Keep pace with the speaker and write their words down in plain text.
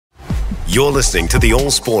You're listening to the All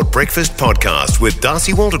Sport Breakfast Podcast with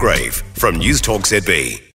Darcy Waldegrave from News Talk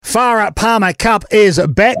ZB. Farah Palmer Cup is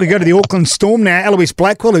back. We go to the Auckland Storm now. Eloise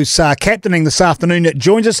Blackwell, who's captaining this afternoon,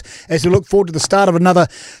 joins us as we look forward to the start of another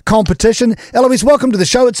competition. Eloise, welcome to the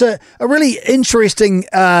show. It's a really interesting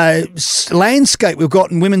landscape we've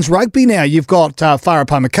got in women's rugby now. You've got Farah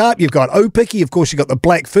Palmer Cup, you've got Opiki, of course you've got the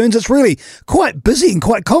Black Ferns. It's really quite busy and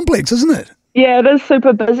quite complex, isn't it? Yeah, it is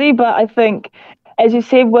super busy, but I think, as you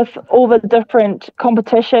said, with all the different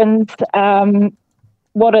competitions,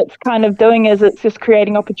 what it's kind of doing is it's just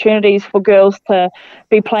creating opportunities for girls to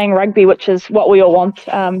be playing rugby, which is what we all want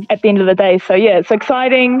at the end of the day. So, yeah, it's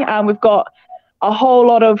exciting. We've got a whole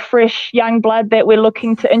lot of fresh young blood that we're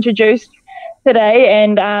looking to introduce today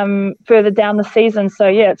and further down the season. So,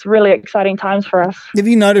 yeah, it's really exciting times for us. Have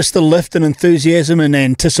you noticed the lift in enthusiasm and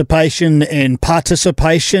anticipation and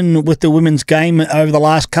participation with the women's game over the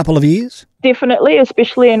last couple of years? Definitely,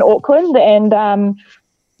 especially in Auckland. And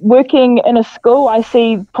working in a school, I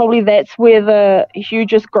see probably that's where the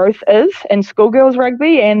hugest growth is in schoolgirls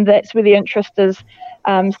rugby, and that's where the interest is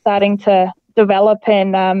starting to develop.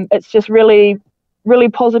 And it's just really, really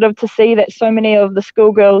positive to see that so many of the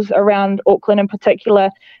schoolgirls around Auckland in particular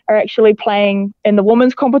are actually playing in the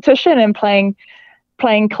women's competition and playing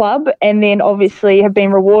club, and then obviously have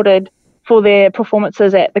been rewarded for their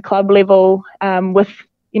performances at the club level with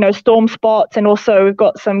Storm spots, and also we've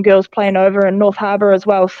got some girls playing over in North Harbour as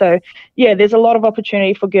well. So, yeah, there's a lot of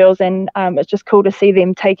opportunity for girls, and it's just cool to see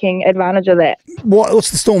them taking advantage of that. What's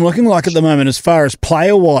the Storm looking like at the moment as far as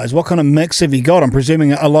player-wise? What kind of mix have you got? I'm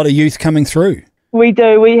presuming a lot of youth coming through. We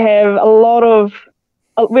do. We have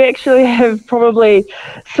we actually have probably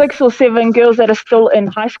 6 or 7 girls that are still in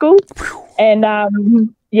high school. And,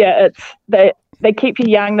 they keep you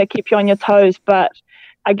young, they keep you on your toes, but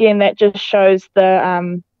again, that just shows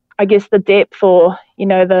the depth or,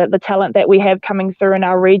 the talent that we have coming through in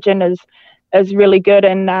our region is really good.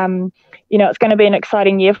 And, it's going to be an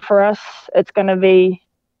exciting year for us. It's going to be,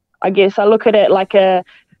 I look at it like a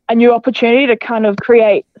new opportunity to kind of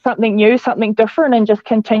create something new, something different, and just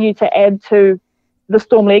continue to add to the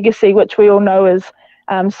Storm legacy, which we all know is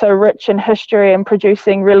so rich in history and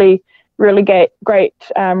producing really great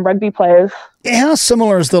rugby players. How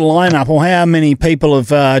similar is the lineup, or how many people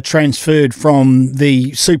have transferred from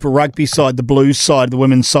the Super Rugby side, the Blues side, the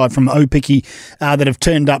women's side, from Opiki that have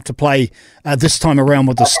turned up to play this time around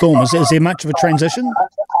with the Storm? Is there much of a transition?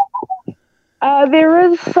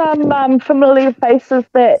 There is some familiar faces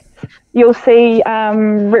that you'll see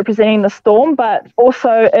representing the Storm, but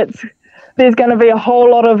also there's going to be a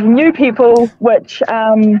whole lot of new people which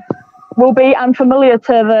will be unfamiliar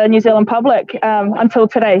to the New Zealand public until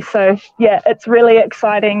today. So, yeah, it's really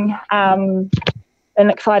exciting, an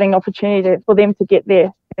exciting opportunity for them to get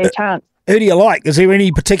their chance. Who do you like? Is there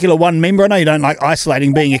any particular one member? I know you don't like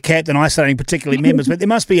being a captain, isolating particularly members, but there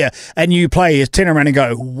must be a new player who's turn around and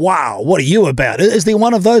go, wow, what are you about? Is there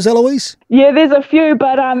one of those, Eloise? Yeah, there's a few,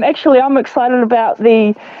 but actually I'm excited about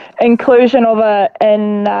the inclusion of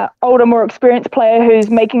an older, more experienced player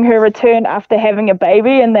who's making her return after having a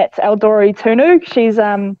baby, and that's Eldori Tunu. She's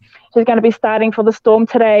going to be starting for the Storm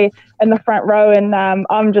today in the front row, and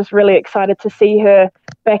I'm just really excited to see her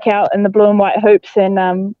back out in the blue and white hoops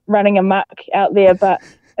and running amok out there. But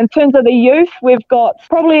in terms of the youth, we've got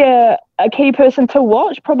probably a key person to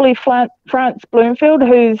watch, probably France Bloomfield,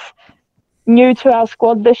 who's new to our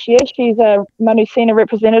squad this year. She's a Manusina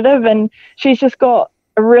representative, and she's just got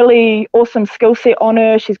a really awesome skill set on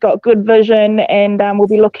her. She's got good vision, and we'll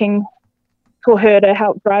be looking for her to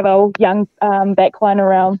help drive our young backline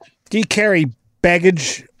around. Do you carry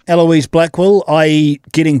baggage, Eloise Blackwell, i.e.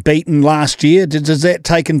 getting beaten last year? Does that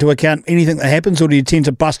take into account anything that happens, or do you tend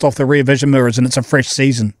to bust off the rear vision mirrors and it's a fresh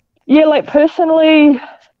season? Yeah, personally,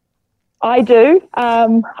 I do.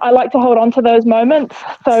 I like to hold on to those moments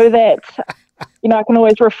so that, I can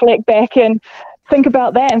always reflect back and think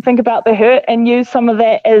about that and think about the hurt and use some of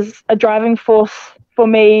that as a driving force for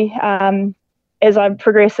me as I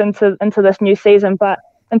progress into this new season. But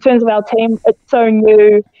in terms of our team, it's so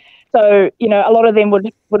new. So, a lot of them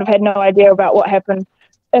would have had no idea about what happened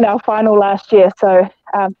in our final last year. So,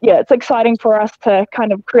 it's exciting for us to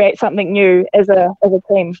kind of create something new as a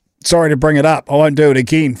team. Sorry to bring it up. I won't do it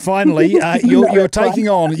again. Finally, you're taking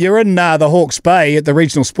on, you're in the Hawke's Bay at the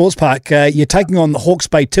Regional Sports Park. You're taking on the Hawke's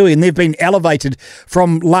Bay Tui, and they've been elevated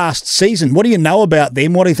from last season. What do you know about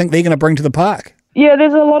them? What do you think they're going to bring to the park? Yeah,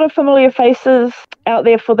 there's a lot of familiar faces out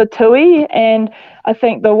there for the Tui, and I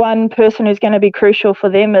think the one person who's going to be crucial for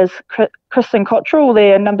them is Kristen Cottrell,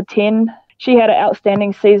 their number 10. She had an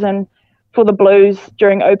outstanding season for the Blues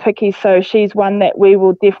during Opiki, so she's one that we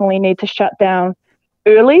will definitely need to shut down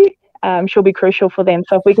early. she'll be crucial for them.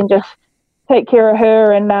 So if we can just take care of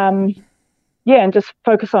her and and just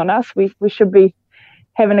focus on us, we should be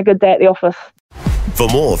having a good day at the office. For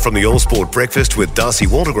more from the All Sport Breakfast with Darcy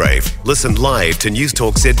Waldegrave, listen live to News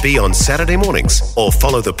Talk ZB on Saturday mornings or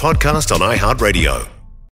follow the podcast on iHeartRadio.